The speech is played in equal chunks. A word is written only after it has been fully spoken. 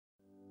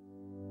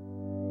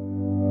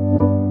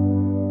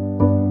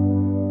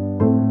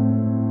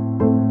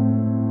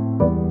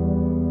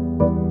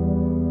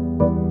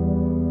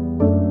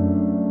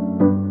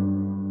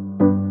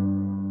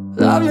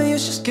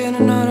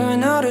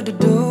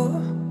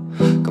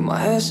My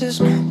head says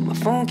no, my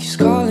phone keeps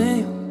calling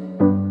you.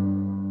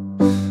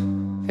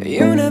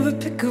 You never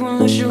pick up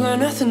unless you got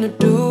nothing to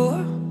do.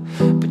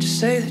 But you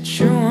say that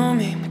you want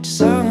me, but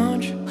just I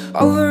want you.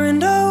 Over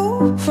and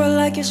over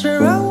like it's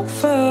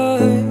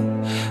over.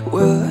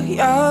 Will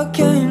your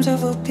games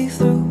ever be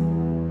through?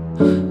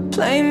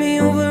 Play me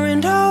over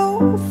and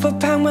over,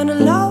 PACMAN a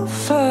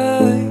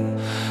lover.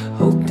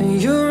 Hoping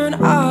you run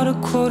out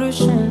of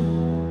quarters.